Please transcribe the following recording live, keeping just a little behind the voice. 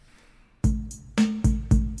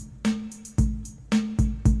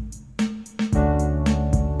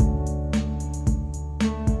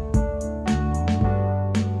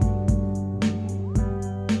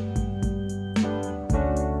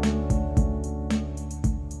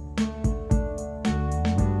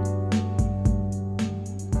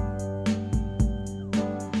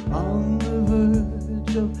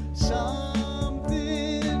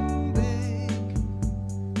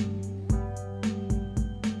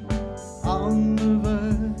on the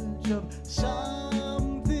verge of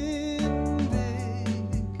something big.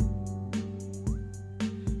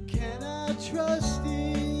 Can I trust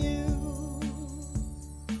in you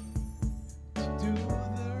to do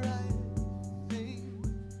the right thing?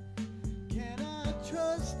 Can I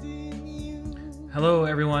trust in you? Hello,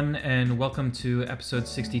 everyone, and welcome to episode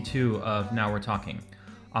 62 of Now We're Talking.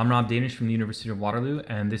 I'm Rob Danish from the University of Waterloo,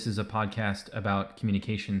 and this is a podcast about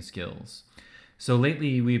communication skills. So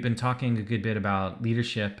lately, we've been talking a good bit about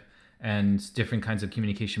leadership and different kinds of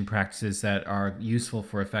communication practices that are useful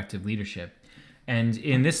for effective leadership. And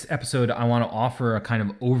in this episode, I want to offer a kind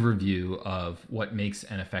of overview of what makes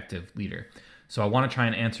an effective leader. So I want to try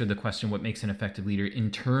and answer the question, what makes an effective leader in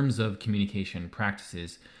terms of communication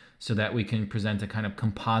practices, so that we can present a kind of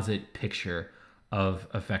composite picture of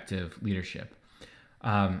effective leadership.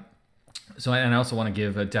 And I also want to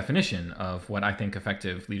give a definition of what I think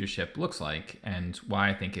effective leadership looks like and why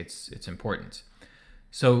I think it's important.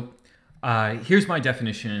 So here's my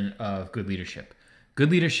definition of good leadership.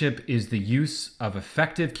 Good leadership is the use of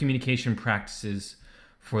effective communication practices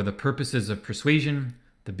for the purposes of persuasion,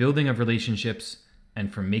 the building of relationships,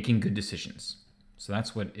 and for making good decisions. So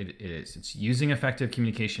that's what it is. It's using effective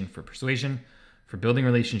communication for persuasion, for building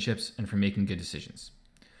relationships, and for making good decisions.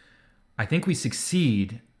 I think we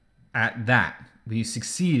succeed at that. We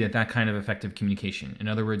succeed at that kind of effective communication. In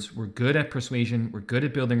other words, we're good at persuasion, we're good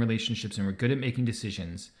at building relationships, and we're good at making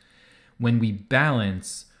decisions when we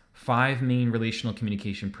balance 5 main relational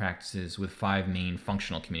communication practices with 5 main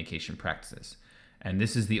functional communication practices. And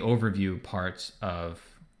this is the overview part of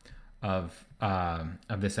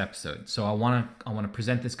this episode. So I want to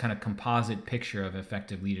present this kind of composite picture of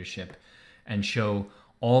effective leadership and show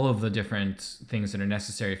all of the different things that are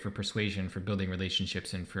necessary for persuasion, for building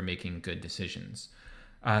relationships, and for making good decisions.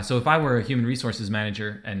 So if I were a human resources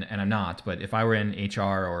manager, and I'm not, but if I were in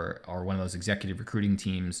HR or one of those executive recruiting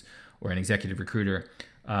teams or an executive recruiter,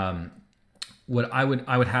 what I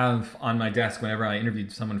would have on my desk whenever I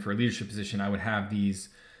interviewed someone for a leadership position, I would have these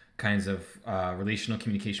kinds of relational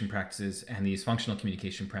communication practices and these functional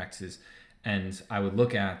communication practices, and I would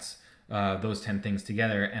look at those 10 things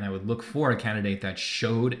together, and I would look for a candidate that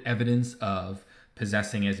showed evidence of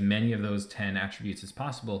possessing as many of those 10 attributes as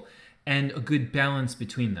possible and a good balance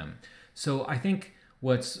between them. So I think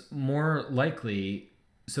what's more likely,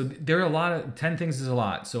 so there are a lot of 10 things is a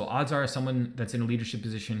lot. So odds are someone that's in a leadership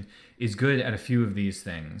position is good at a few of these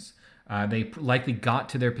things. They likely got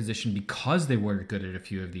to their position because they were good at a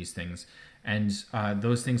few of these things. And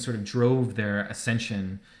those things sort of drove their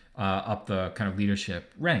ascension up the kind of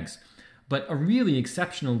leadership ranks. But a really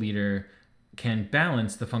exceptional leader can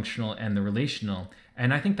balance the functional and the relational.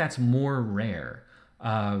 And I think that's more rare.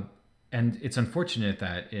 And it's unfortunate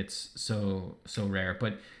that it's so rare,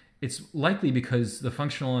 but it's likely because the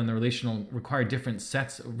functional and the relational require different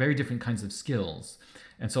sets, very different kinds of skills.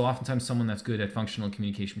 And so oftentimes someone that's good at functional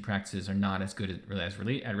communication practices are not as good at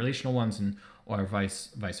relational ones, or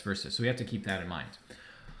vice versa. So we have to keep that in mind.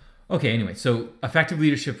 Okay, anyway, so effective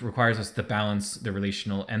leadership requires us to balance the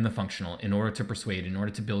relational and the functional in order to persuade, in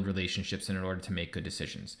order to build relationships, and in order to make good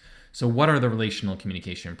decisions. So what are the relational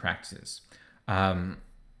communication practices? I'm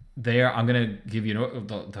going to give you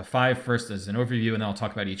the 5 first as an overview, and then I'll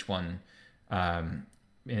talk about each one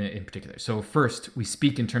in particular. So first, we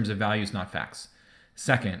speak in terms of values, not facts.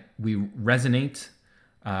 Second, we resonate,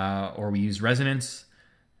 or we use resonance.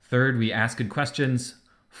 Third, we ask good questions.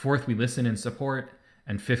 Fourth, we listen and support.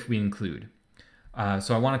 And fifth, we include.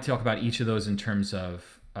 So I want to talk about each of those in terms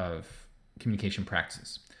of communication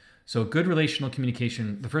practices. So good relational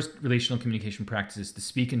communication, the first relational communication practice is to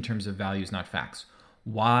speak in terms of values, not facts.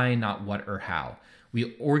 Why, not what or how.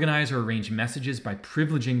 We organize or arrange messages by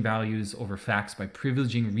privileging values over facts, by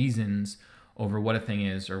privileging reasons over what a thing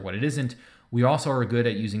is or what it isn't. We also are good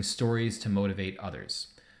at using stories to motivate others.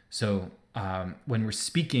 So when we're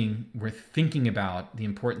speaking, we're thinking about the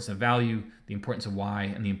importance of value, the importance of why,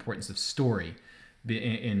 and the importance of story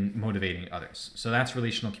in motivating others. So that's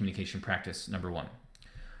relational communication practice number 1.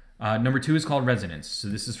 Number 2 is called resonance. So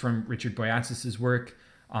this is from Richard Boyatzis' work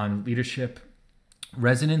on leadership.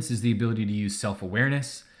 Resonance is the ability to use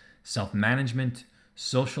self-awareness, self-management,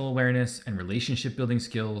 social awareness, and relationship building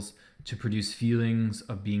skills to produce feelings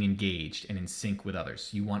of being engaged and in sync with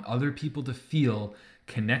others. You want other people to feel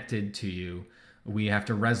connected to you. We have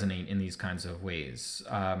to resonate in these kinds of ways.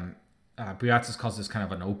 Boyatzis calls this kind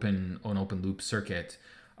of an open loop circuit.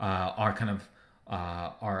 Our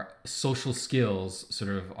social skills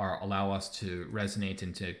sort of allow us to resonate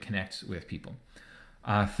and to connect with people.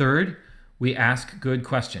 Third, we ask good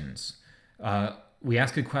questions. We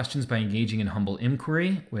ask good questions by engaging in humble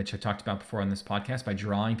inquiry, which I talked about before on this podcast, by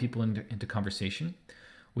drawing people into conversation.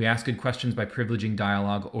 We ask good questions by privileging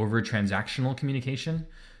dialogue over transactional communication.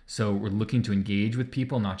 So we're looking to engage with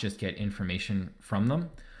people, not just get information from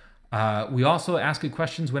them. We also ask good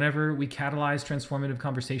questions whenever we catalyze transformative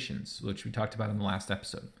conversations, which we talked about in the last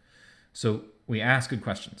episode. So we ask good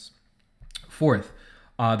questions. Fourth,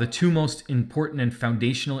 the two most important and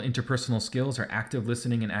foundational interpersonal skills are active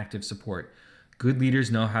listening and active support. Good leaders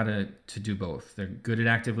know how to do both. They're good at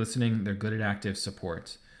active listening. They're good at active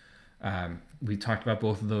support. We talked about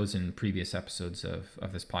both of those in previous episodes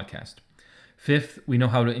of this podcast. Fifth, we know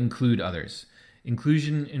how to include others.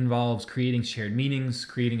 Inclusion involves creating shared meanings,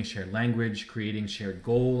 creating a shared language, creating shared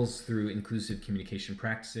goals through inclusive communication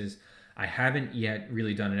practices. I haven't yet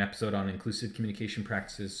really done an episode on inclusive communication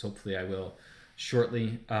practices. Hopefully I will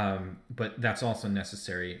shortly, but that's also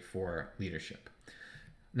necessary for leadership.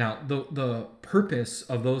 Now, the purpose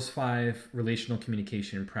of those 5 relational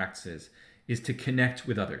communication practices is to connect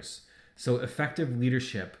with others. So effective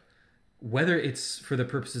leadership, whether it's for the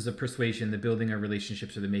purposes of persuasion, the building of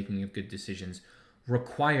relationships, or the making of good decisions,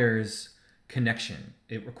 requires connection.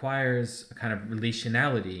 It requires a kind of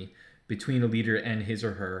relationality between a leader and his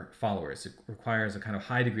or her followers. It requires a kind of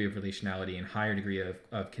high degree of relationality and higher degree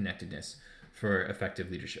of connectedness for effective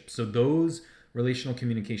leadership. So those relational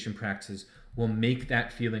communication practices will make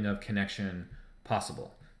that feeling of connection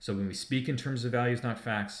possible. So when we speak in terms of values, not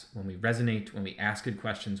facts, when we resonate, when we ask good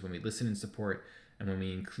questions, when we listen and support, and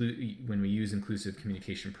when we use inclusive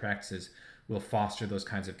communication practices, we'll foster those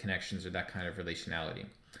kinds of connections or that kind of relationality.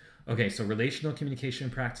 Okay, so relational communication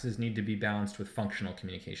practices need to be balanced with functional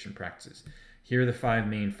communication practices. Here are the 5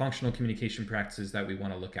 main functional communication practices that we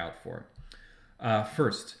want to look out for.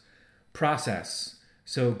 First, process.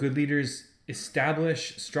 So good leaders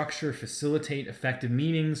establish, structure, facilitate effective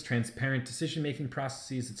meetings, transparent decision-making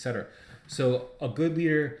processes, etc. So a good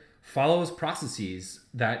leader follows processes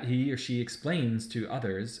that he or she explains to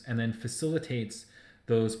others and then facilitates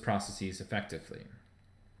those processes effectively.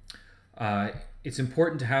 It's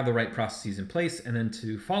important to have the right processes in place and then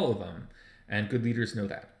to follow them, and good leaders know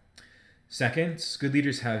that. Second, good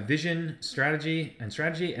leaders have vision, strategy,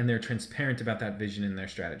 and they're transparent about that vision and their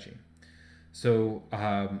strategy. So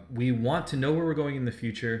we want to know where we're going in the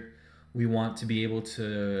future. We want to be able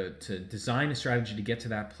to design a strategy to get to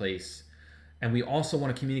that place. And we also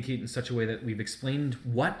want to communicate in such a way that we've explained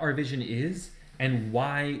what our vision is and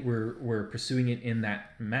why we're pursuing it in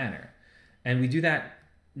that manner. And we do that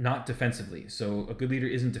not defensively. So a good leader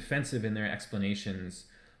isn't defensive in their explanations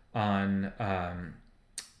on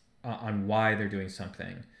why they're doing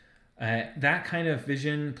something. That kind of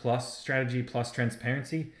vision plus strategy plus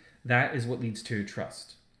transparency, that is what leads to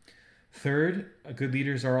trust. Third, good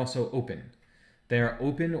leaders are also open. They are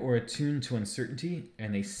open or attuned to uncertainty,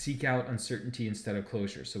 and they seek out uncertainty instead of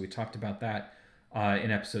closure. So we talked about that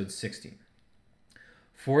in episode 60.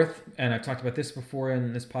 Fourth, and I've talked about this before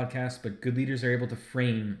in this podcast, but good leaders are able to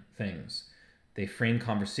frame things. They frame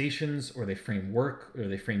conversations, or they frame work, or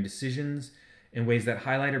they frame decisions in ways that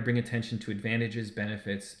highlight or bring attention to advantages,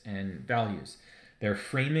 benefits, and values. Their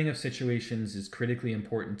framing of situations is critically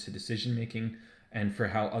important to decision making and for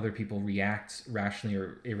how other people react rationally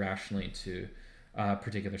or irrationally to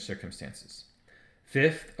particular circumstances.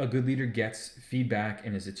 Fifth, a good leader gets feedback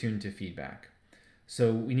and is attuned to feedback.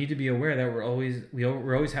 So we need to be aware that we're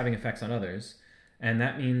always having effects on others, and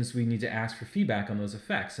that means we need to ask for feedback on those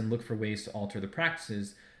effects and look for ways to alter the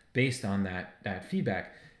practices based on that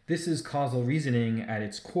feedback. This is causal reasoning at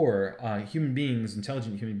its core. Human beings,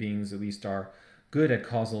 intelligent human beings at least, are good at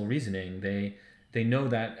causal reasoning. They know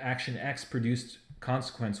that action X produced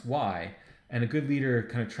consequence Y, and a good leader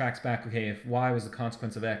kind of tracks back, okay, if Y was the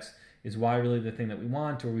consequence of X, is Y really the thing that we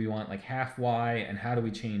want, or we want like half Y, and how do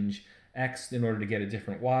we change X in order to get a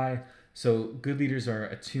different Y? So good leaders are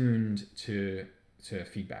attuned to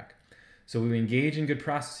feedback. So we engage in good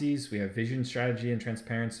processes, we have vision, strategy, and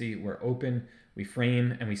transparency, we're open, we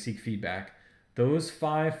frame, and we seek feedback. Those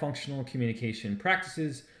 5 functional communication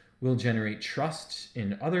practices will generate trust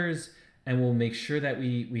in others and will make sure that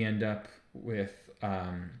we end up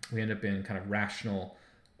in kind of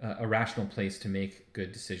a rational place to make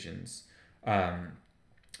good decisions.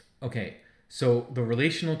 Okay, so the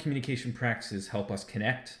relational communication practices help us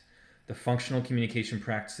connect. The functional communication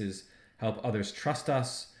practices help others trust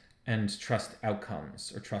us and trust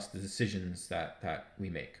outcomes or trust the decisions that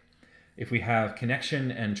we make. If we have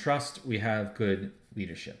connection and trust, we have good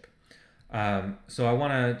leadership. So I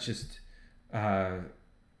want to just,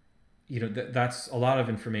 that's a lot of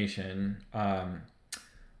information,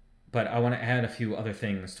 but I want to add a few other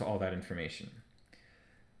things to all that information.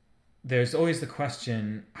 there's always the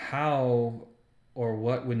question, how or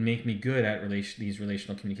what would make me good at these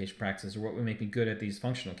relational communication practices, or what would make me good at these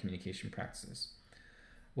functional communication practices?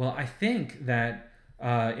 Well, I think that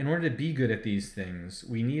in order to be good at these things,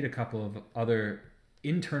 we need a couple of other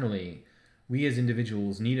internally. We as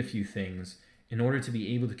individuals need a few things in order to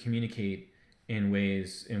be able to communicate in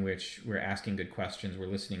ways in which we're asking good questions, we're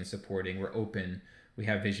listening and supporting, we're open, we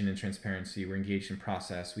have vision and transparency, we're engaged in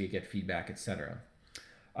process, we get feedback, etc.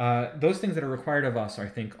 Those things that are required of us, I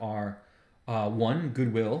think, are one,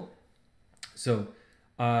 goodwill. So,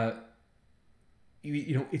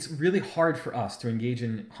 it's really hard for us to engage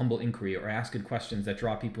in humble inquiry or ask good questions that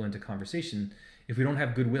draw people into conversation if we don't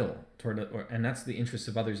have goodwill and that's the interests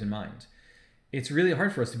of others in mind. It's really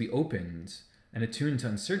hard for us to be opened and attuned to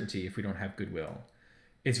uncertainty if we don't have goodwill.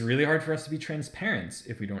 It's really hard for us to be transparent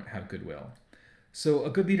if we don't have goodwill. So a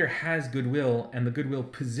good leader has goodwill, and the goodwill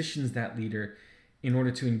positions that leader in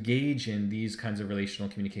order to engage in these kinds of relational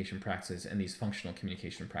communication practices and these functional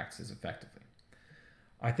communication practices effectively.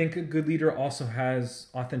 I think a good leader also has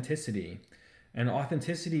authenticity, and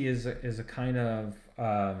authenticity is a kind of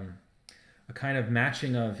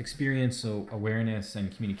matching of experience, so awareness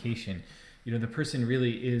and communication. The person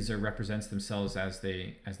really is or represents themselves as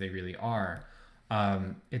they really are.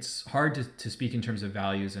 It's hard to speak in terms of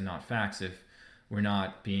values and not facts if we're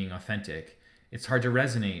not being authentic. It's hard to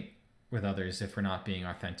resonate with others if we're not being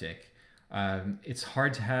authentic. It's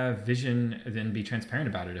hard to have vision and be transparent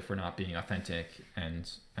about it if we're not being authentic and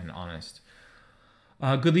honest.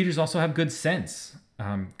 Good leaders also have good sense.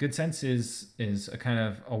 Good sense is a kind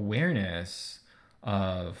of awareness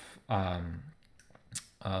of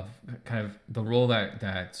kind of the role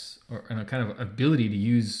and a kind of ability to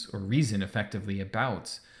use or reason effectively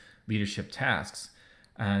about leadership tasks.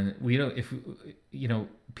 And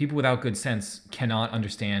people without good sense cannot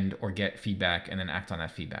understand or get feedback and then act on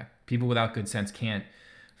that feedback. People without good sense can't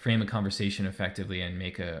frame a conversation effectively and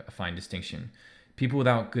make a fine distinction. People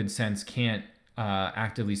without good sense can't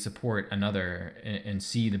actively support another and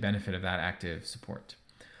see the benefit of that active support.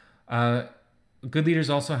 Good leaders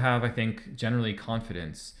also have, I think, generally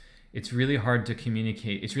confidence. It's really hard to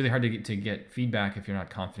communicate. It's really hard to get feedback if you're not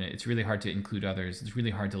confident. It's really hard to include others. It's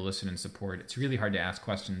really hard to listen and support. It's really hard to ask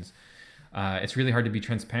questions. It's really hard to be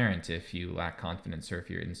transparent if you lack confidence or if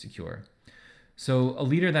you're insecure. So a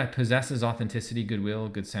leader that possesses authenticity, goodwill,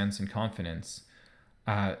 good sense, and confidence,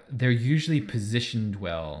 they're usually positioned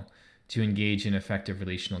well to engage in effective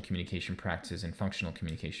relational communication practices and functional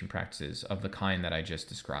communication practices of the kind that I just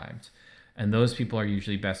described. And those people are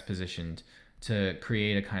usually best positioned to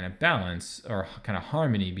create a kind of balance or kind of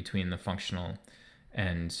harmony between the functional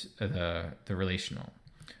and the relational.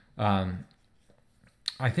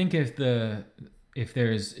 I think if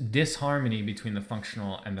there's disharmony between the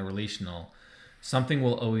functional and the relational, something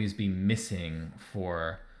will always be missing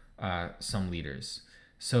for some leaders.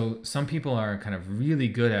 So some people are kind of really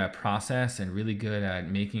good at process and really good at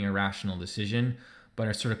making a rational decision, but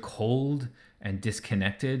are sort of cold and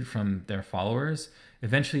disconnected from their followers.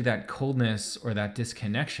 Eventually that coldness or that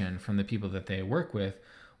disconnection from the people that they work with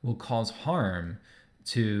will cause harm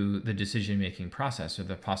to the decision-making process or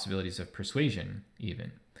the possibilities of persuasion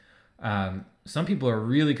even. Some people are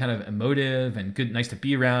really kind of emotive and good, nice to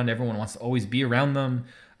be around. Everyone wants to always be around them.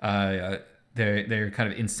 They're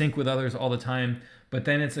kind of in sync with others all the time, but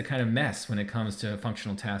then it's a kind of mess when it comes to a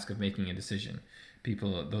functional task of making a decision.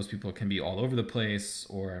 Those people can be all over the place,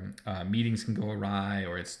 or meetings can go awry,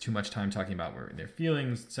 or it's too much time talking about their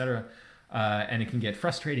feelings, etc. And it can get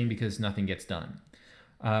frustrating because nothing gets done.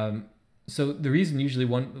 So the reason usually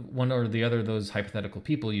one or the other of those hypothetical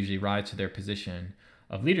people usually rise to their position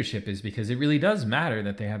of leadership is because it really does matter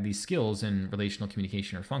that they have these skills in relational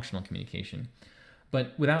communication or functional communication.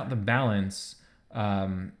 But without the balance,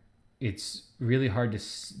 it's really hard to.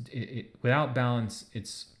 Without balance,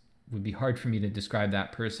 would be hard for me to describe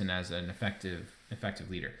that person as an effective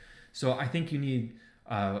leader. So I think you need.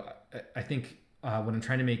 What I'm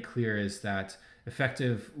trying to make clear is that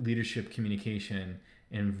effective leadership communication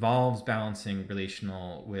involves balancing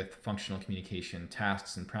relational with functional communication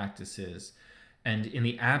tasks and practices. And in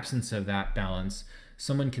the absence of that balance,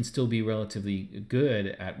 someone can still be relatively good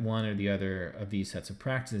at one or the other of these sets of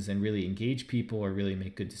practices and really engage people or really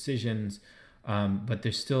make good decisions. But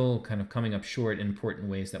they're still kind of coming up short in important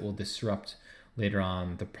ways that will disrupt later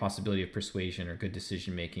on the possibility of persuasion or good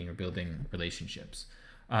decision making or building relationships.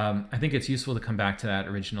 I think it's useful to come back to that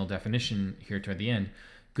original definition here toward the end.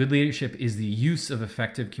 Good leadership is the use of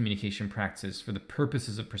effective communication practices for the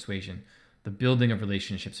purposes of persuasion, the building of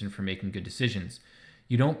relationships, and for making good decisions.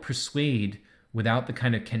 You don't persuade without the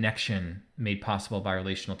kind of connection made possible by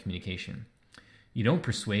relational communication. You don't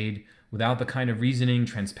persuade without the kind of reasoning,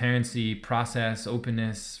 transparency, process,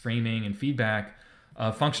 openness, framing, and feedback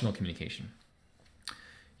of functional communication.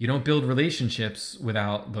 You don't build relationships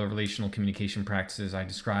without the relational communication practices I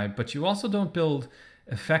described, but you also don't build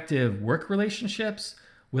effective work relationships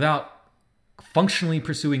without functionally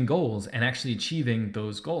pursuing goals and actually achieving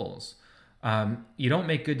those goals. You don't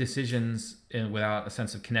make good decisions without a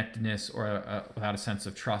sense of connectedness or without a sense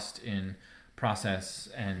of trust in process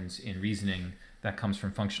and in reasoning that comes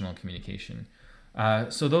from functional communication.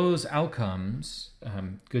 So those outcomes,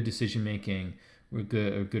 good decision making,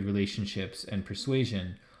 good relationships, and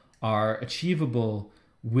persuasion, are achievable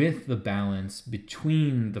with the balance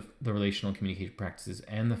between the relational communication practices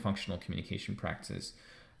and the functional communication practices.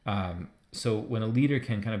 So when a leader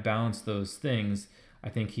can kind of balance those things, I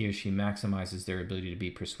think he or she maximizes their ability to be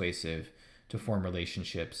persuasive, to form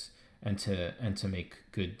relationships, and to make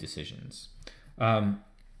good decisions.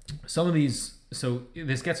 Some of these, so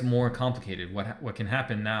this gets more complicated. What can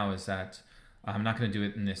happen now is that, I'm not going to do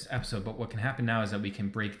it in this episode, but what can happen now is that we can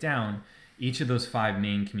break down each of those 5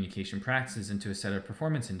 main communication practices into a set of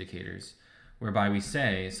performance indicators, whereby we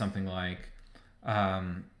say something like,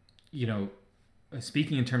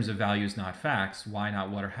 speaking in terms of values, not facts, why, not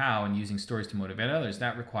what or how, and using stories to motivate others.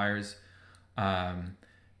 That requires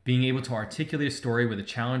being able to articulate a story with a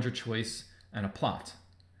challenge or choice and a plot.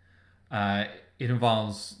 It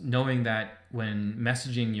involves knowing that when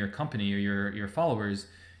messaging your company or your followers,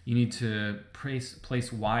 you need to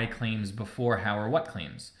place why claims before how or what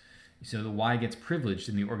claims. So the why gets privileged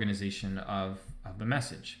in the organization of the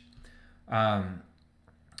message.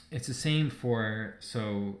 It's the same for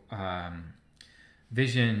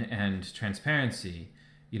vision and transparency.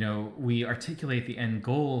 We articulate the end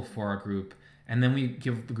goal for our group, and then we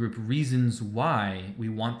give the group reasons why we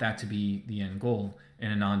want that to be the end goal in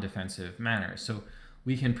a non-defensive manner. So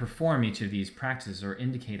we can perform each of these practices or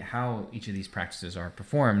indicate how each of these practices are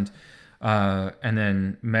performed, and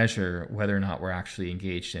then measure whether or not we're actually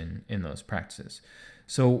engaged in those practices.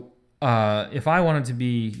 So if I wanted to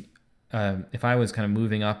be, if I was kind of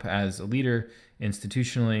moving up as a leader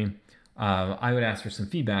institutionally, I would ask for some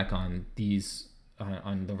feedback on these,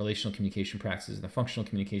 on the relational communication practices and the functional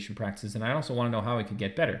communication practices. And I also want to know how I could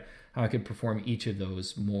get better, how I could perform each of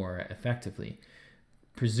those more effectively.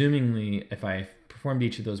 Presumably, if I performed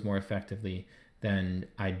each of those more effectively, then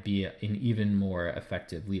I'd be an even more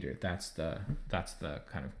effective leader. That's the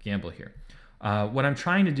kind of gamble here. What I'm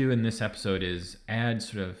trying to do in this episode is add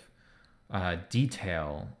sort of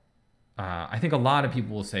detail. I think a lot of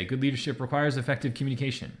people will say good leadership requires effective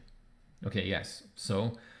communication. Okay, yes.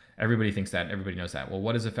 So everybody thinks that, everybody knows that. Well,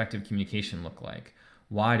 what does effective communication look like?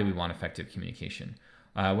 Why do we want effective communication?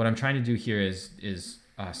 What I'm trying to do here is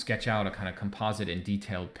sketch out a kind of composite and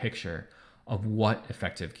detailed picture of what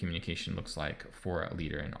effective communication looks like for a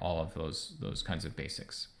leader and all of those kinds of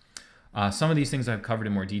basics. Some of these things I've covered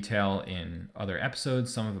in more detail in other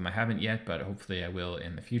episodes. Some of them I haven't yet, but hopefully I will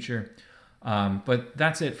in the future. But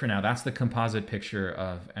that's it for now. That's the composite picture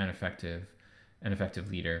of an effective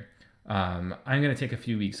leader. I'm going to take a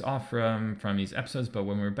few weeks off from these episodes, but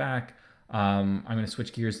when we're back, I'm going to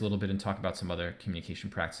switch gears a little bit and talk about some other communication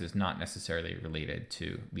practices not necessarily related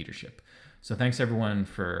to leadership. So thanks everyone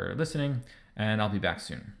for listening, and I'll be back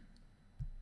soon.